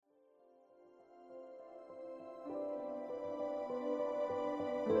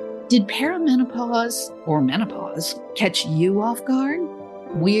Did perimenopause or menopause catch you off guard?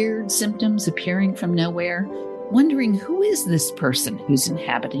 Weird symptoms appearing from nowhere? Wondering who is this person who's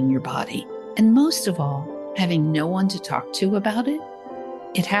inhabiting your body? And most of all, having no one to talk to about it?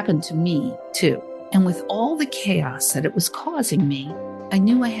 It happened to me, too. And with all the chaos that it was causing me, I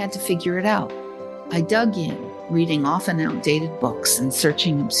knew I had to figure it out. I dug in, reading often outdated books and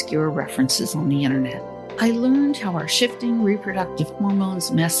searching obscure references on the internet. I learned how our shifting reproductive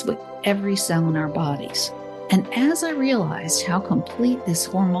hormones mess with every cell in our bodies. And as I realized how complete this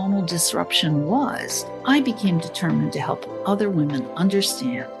hormonal disruption was, I became determined to help other women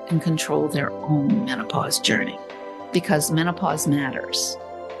understand and control their own menopause journey. Because menopause matters.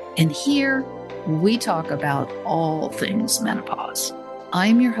 And here, we talk about all things menopause.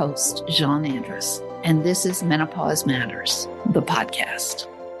 I'm your host, Jean Andrus, and this is Menopause Matters, the podcast.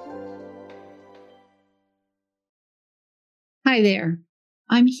 Hi there.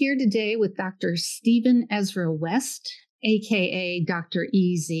 I'm here today with Dr. Stephen Ezra West, aka Dr.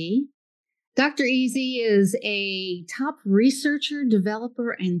 EZ. Dr. EZ is a top researcher,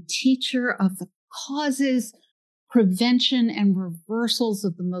 developer, and teacher of the causes, prevention, and reversals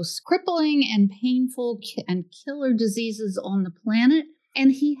of the most crippling and painful and killer diseases on the planet.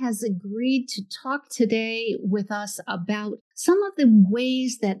 And he has agreed to talk today with us about some of the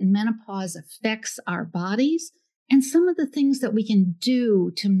ways that menopause affects our bodies and some of the things that we can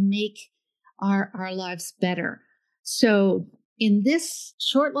do to make our lives better. So in this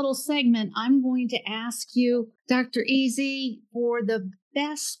short little segment, I'm going to ask you, Dr. EZ, for the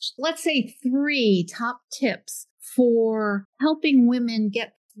best, let's say 3 top tips for helping women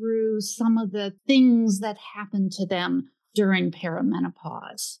get through some of the things that happen to them during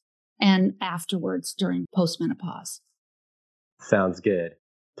perimenopause and afterwards during postmenopause. Sounds good.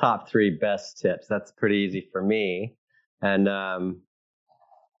 Top 3 best tips. That's pretty easy for me. And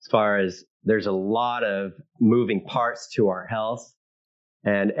as far as there's a lot of moving parts to our health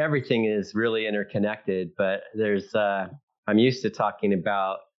and everything is really interconnected, but I'm used to talking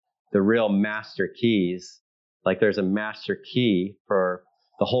about the real master keys. Like there's a master key for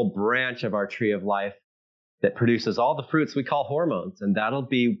the whole branch of our tree of life that produces all the fruits we call hormones. And that'll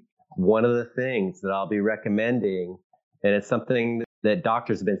be one of the things that I'll be recommending. And it's something that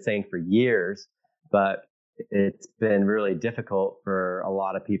doctors have been saying for years, but it's been really difficult for a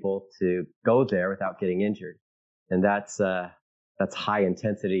lot of people to go there without getting injured. And that's high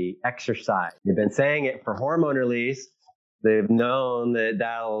intensity exercise. They've been saying it for hormone release. They've known that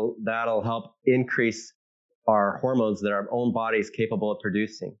that'll help increase our hormones that our own body is capable of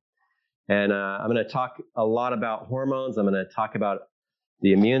producing. And I'm going to talk a lot about hormones. I'm going to talk about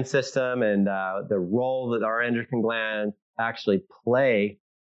the immune system and the role that our endocrine glands actually play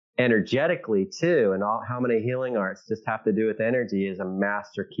energetically too. And how many healing arts just have to do with energy is a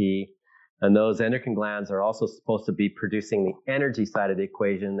master key. And those endocrine glands are also supposed to be producing the energy side of the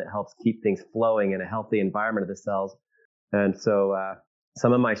equation that helps keep things flowing in a healthy environment of the cells. And so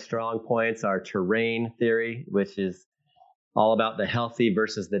some of my strong points are terrain theory, which is all about the healthy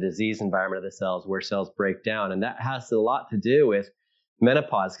versus the disease environment of the cells, where cells break down. And that has a lot to do with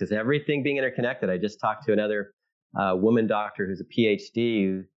menopause, because everything being interconnected. I just talked to another woman doctor who's a PhD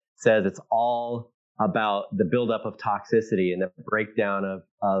who says it's all about the buildup of toxicity and the breakdown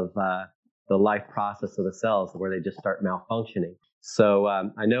of the life process of the cells, where they just start malfunctioning. So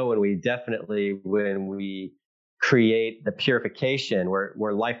I know when we create the purification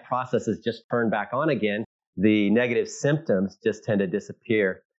where life processes just turn back on again, the negative symptoms just tend to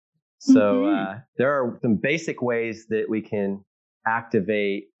disappear. So there are some basic ways that we can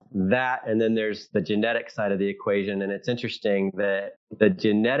activate that. And then there's the genetic side of the equation. And it's interesting that the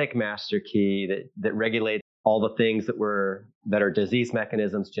genetic master key that regulates all the things that are disease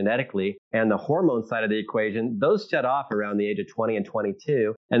mechanisms genetically, and the hormone side of the equation, those shut off around the age of 20 and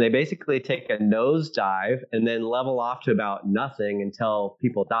 22. And they basically take a nosedive and then level off to about nothing until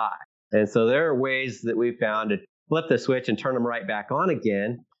people die. And so there are ways that we've found to flip the switch and turn them right back on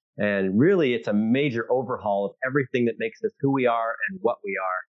again. And really, it's a major overhaul of everything that makes us who we are and what we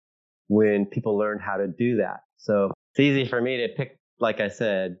are when people learn how to do that. So it's easy for me to pick, like I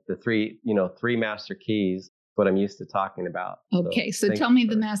said, the 3 master keys, what I'm used to talking about. Okay, so tell me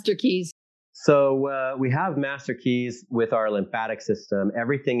the master keys. So we have master keys with our lymphatic system.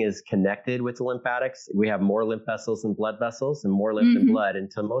 Everything is connected with the lymphatics. We have more lymph vessels than blood vessels and more lymph than blood. And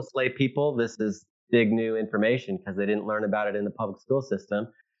to most lay people, this is big new information because they didn't learn about it in the public school system.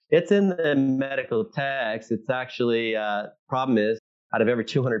 It's in the medical text. It's actually, problem is, out of every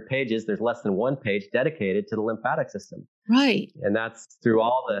 200 pages, there's less than 1 page dedicated to the lymphatic system. Right. And that's through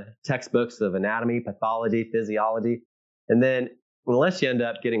all the textbooks of anatomy, pathology, physiology. And then unless you end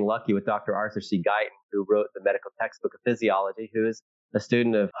up getting lucky with Dr. Arthur C. Guyton, who wrote the medical textbook of physiology, who is a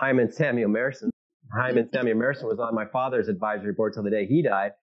student of Hyman Samuel Merison. Hyman Samuel Merison was on my father's advisory board till the day he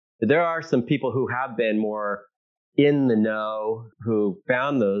died. But there are some people who have been more in the know, who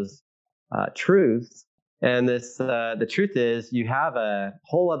found those truths. And the truth is, you have a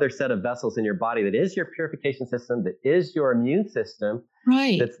whole other set of vessels in your body that is your purification system, that is your immune system,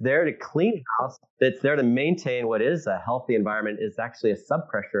 Right. that's there to clean house, that's there to maintain what is a healthy environment, is actually a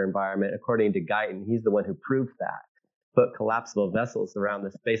subpressure environment, according to Guyton. He's the one who proved that. Put collapsible vessels around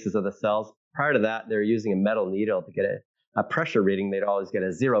the spaces of the cells. Prior to that, they were using a metal needle to get a pressure reading. They'd always get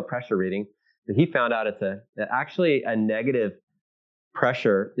a zero pressure reading. But he found out it's actually a negative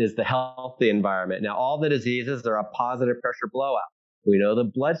pressure is the healthy environment. Now, all the diseases are a positive pressure blowout. We know the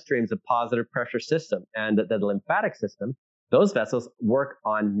bloodstream's a positive pressure system, and the lymphatic system, those vessels work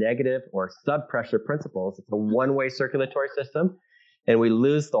on negative or subpressure principles. It's a one-way circulatory system, and we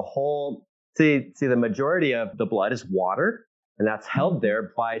lose the whole. See, the majority of the blood is water, and that's held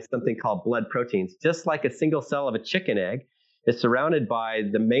there by something called blood proteins. Just like a single cell of a chicken egg is surrounded by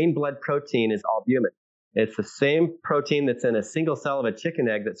the main blood protein is albumin. It's the same protein that's in a single cell of a chicken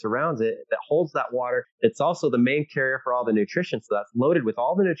egg that surrounds it, that holds that water. It's also the main carrier for all the nutrition. So that's loaded with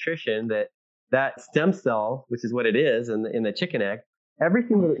all the nutrition that stem cell, which is what it is in the chicken egg,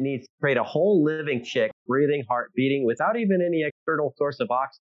 everything that it needs to create a whole living chick, breathing, heart beating, without even any external source of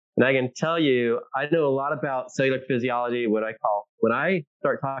oxygen. And I can tell you, I know a lot about cellular physiology, when I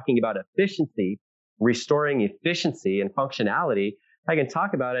start talking about efficiency, restoring efficiency and functionality, I can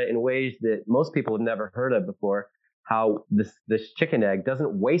talk about it in ways that most people have never heard of before, how this chicken egg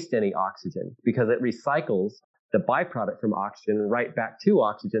doesn't waste any oxygen because it recycles the byproduct from oxygen right back to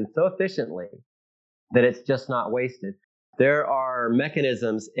oxygen so efficiently that it's just not wasted. There are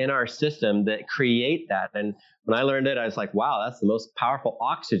mechanisms in our system that create that. And when I learned it, I was like, wow, that's the most powerful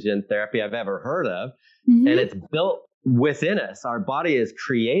oxygen therapy I've ever heard of. Mm-hmm. And it's built within us. Our body is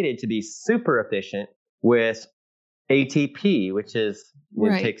created to be super efficient with ATP, which is,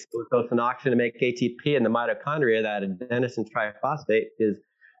 it takes glucose and oxygen to make ATP, and the mitochondria, that adenosine triphosphate, is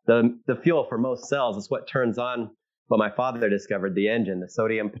the fuel for most cells. It's what turns on what my father discovered, the engine, the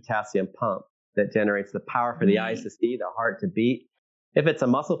sodium potassium pump that generates the power for the eyes to see, the heart to beat. If it's a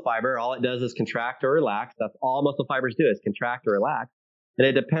muscle fiber, all it does is contract or relax. That's all muscle fibers do, is contract or relax. And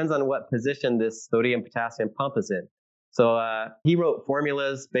it depends on what position this sodium potassium pump is in. So he wrote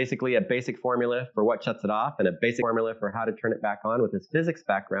formulas, basically a basic formula for what shuts it off and a basic formula for how to turn it back on with his physics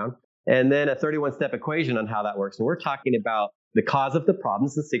background, and then a 31-step equation on how that works. And we're talking about the cause of the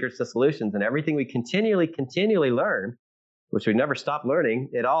problems and secrets to solutions, and everything we continually learn, which we never stop learning,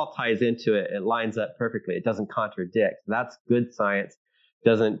 it all ties into it. It lines up perfectly. It doesn't contradict. That's good science.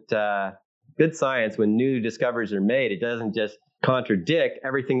 Good science, when new discoveries are made, it doesn't just contradict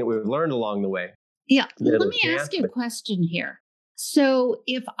everything that we've learned along the way. Yeah. Let me ask you a question here. So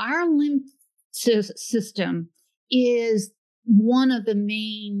if our lymph system is one of the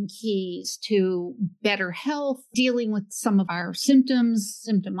main keys to better health, dealing with some of our symptoms,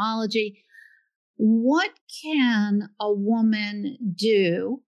 symptomology, what can a woman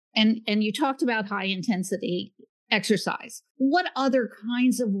do? And you talked about high intensity exercise. What other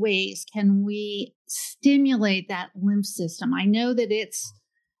kinds of ways can we stimulate that lymph system? I know that it's,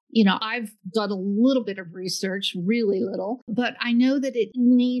 I've done a little bit of research, really little, but I know that it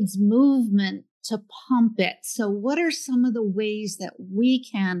needs movement to pump it. So what are some of the ways that we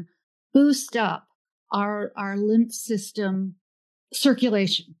can boost up our lymph system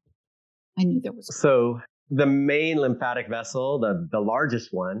circulation? I knew there was. So the main lymphatic vessel, the largest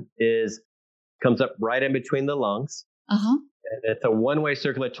one, comes up right in between the lungs. Uh-huh. And it's a one-way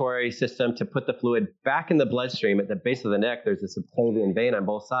circulatory system to put the fluid back in the bloodstream. At the base of the neck, there's a subclavian vein on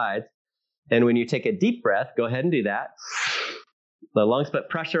both sides. And when you take a deep breath, go ahead and do that. The lungs put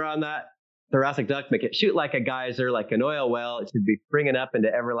pressure on that thoracic duct, make it shoot like a geyser, like an oil well. It should be springing up into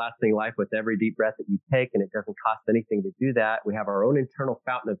everlasting life with every deep breath that you take, and it doesn't cost anything to do that. We have our own internal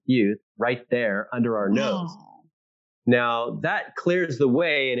fountain of youth right there under our nose. Now, that clears the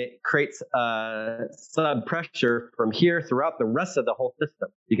way, and it creates sub pressure from here throughout the rest of the whole system.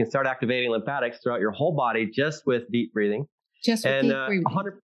 You can start activating lymphatics throughout your whole body just with deep breathing. Just with deep breathing.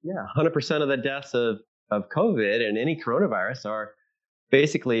 100% of the deaths of COVID and any coronavirus are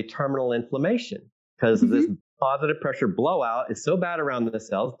basically terminal inflammation, because this positive pressure blowout is so bad around the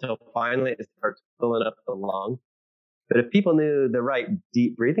cells until finally it starts filling up the lungs. But if people knew the right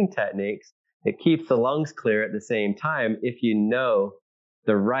deep breathing techniques, it keeps the lungs clear at the same time. If you know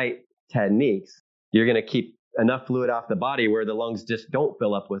the right techniques, you're going to keep enough fluid off the body where the lungs just don't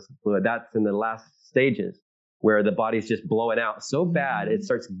fill up with fluid. That's in the last stages. where the body's just blowing out so bad, it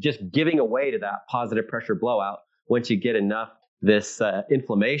starts just giving away to that positive pressure blowout once you get enough this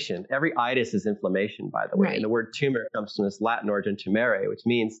inflammation. Every itis is inflammation, by the way. Right. And the word tumor comes from this Latin origin tumere, which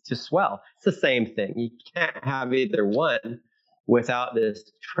means to swell. It's the same thing. You can't have either one without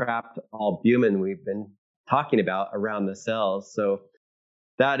this trapped albumin we've been talking about around the cells. So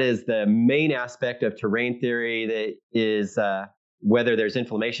that is the main aspect of terrain theory, that is whether there's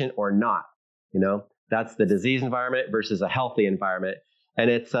inflammation or not. That's the disease environment versus a healthy environment. And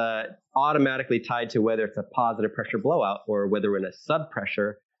it's automatically tied to whether it's a positive pressure blowout or whether we're in a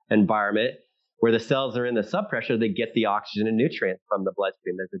sub-pressure environment where the cells are in the sub-pressure, they get the oxygen and nutrients from the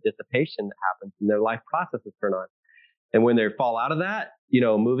bloodstream. There's a dissipation that happens and their life processes turn on. And when they fall out of that,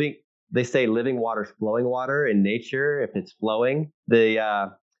 moving, they say living water's flowing water in nature. If it's flowing,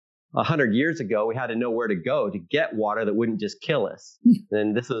 100 years ago, we had to know where to go to get water that wouldn't just kill us.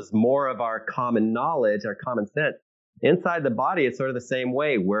 And this is more of our common knowledge, our common sense. Inside the body, it's sort of the same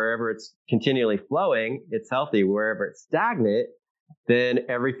way. Wherever it's continually flowing, it's healthy. Wherever it's stagnant, then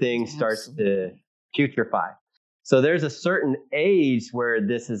everything starts to putrefy. So there's a certain age where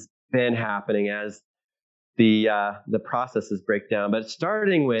this has been happening as the processes break down. But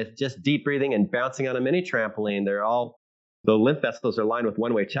starting with just deep breathing and bouncing on a mini trampoline, the lymph vessels are lined with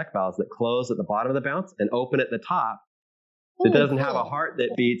one-way check valves that close at the bottom of the bounce and open at the top. It doesn't have a heart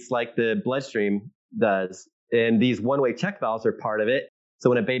that beats like the bloodstream does. And these one-way check valves are part of it. So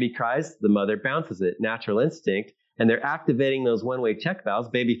when a baby cries, the mother bounces it, natural instinct. And they're activating those one-way check valves.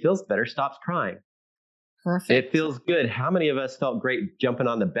 Baby feels better, stops crying. Perfect. It feels good. How many of us felt great jumping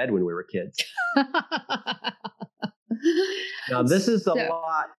on the bed when we were kids? Now, this is a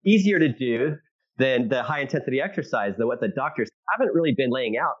lot easier to do than the high-intensity exercise, that what the doctors haven't really been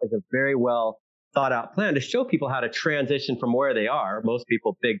laying out is a very well thought-out plan to show people how to transition from where they are. Most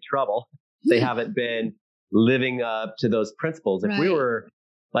people, big trouble. They haven't been living up to those principles. If we were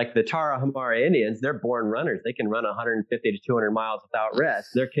like the Tarahumara Indians, they're born runners. They can run 150 to 200 miles without rest.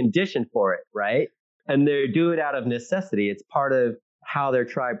 They're conditioned for it, right? And they do it out of necessity. It's part of how their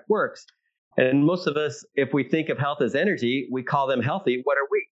tribe works. And most of us, if we think of health as energy, we call them healthy. What are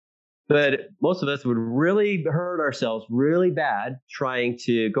we? But most of us would really hurt ourselves really bad trying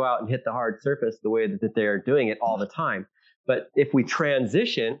to go out and hit the hard surface the way that they're doing it all the time. But if we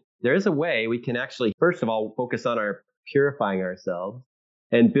transition, there's a way we can actually, first of all, focus on our purifying ourselves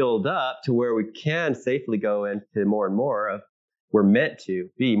and build up to where we can safely go into more and more of, we're meant to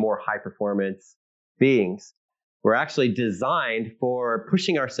be more high performance beings. We're actually designed for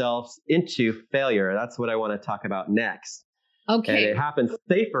pushing ourselves into failure. That's what I want to talk about next. Okay. And it happens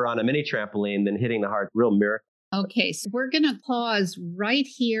safer on a mini trampoline than hitting the hard, real miracle. Okay, so we're going to pause right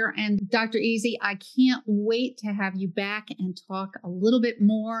here. And Dr. Easy, I can't wait to have you back and talk a little bit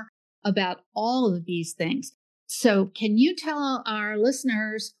more about all of these things. So can you tell our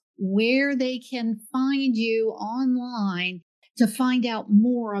listeners where they can find you online to find out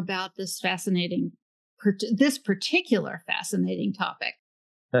more about this particular fascinating topic?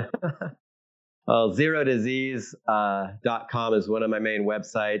 Well, ZeroDisease.com is one of my main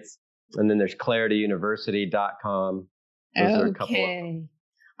websites. And then there's clarityuniversity.com. Those are a couple of them.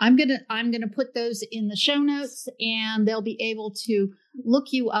 I'm gonna put those in the show notes, and they'll be able to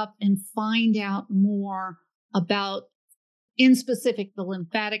look you up and find out more about, in specific, the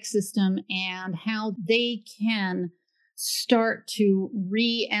lymphatic system and how they can start to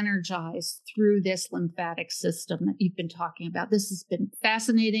re-energize through this lymphatic system that you've been talking about. This has been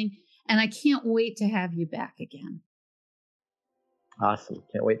fascinating, and I can't wait to have you back again. Awesome.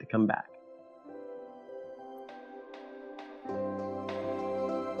 Can't wait to come back.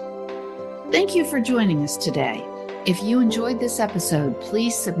 Thank you for joining us today. If you enjoyed this episode,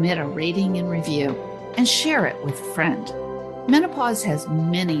 please submit a rating and review and share it with a friend. Menopause has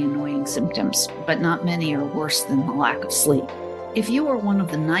many annoying symptoms, but not many are worse than the lack of sleep. If you are one of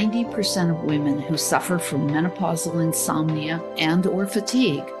the 90% of women who suffer from menopausal insomnia and or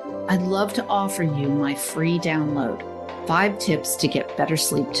fatigue, I'd love to offer you my free download, 5 tips to get better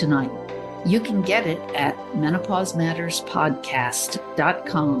sleep tonight. You can get it at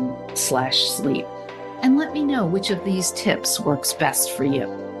menopausematterspodcast.com/sleep. And let me know which of these tips works best for you.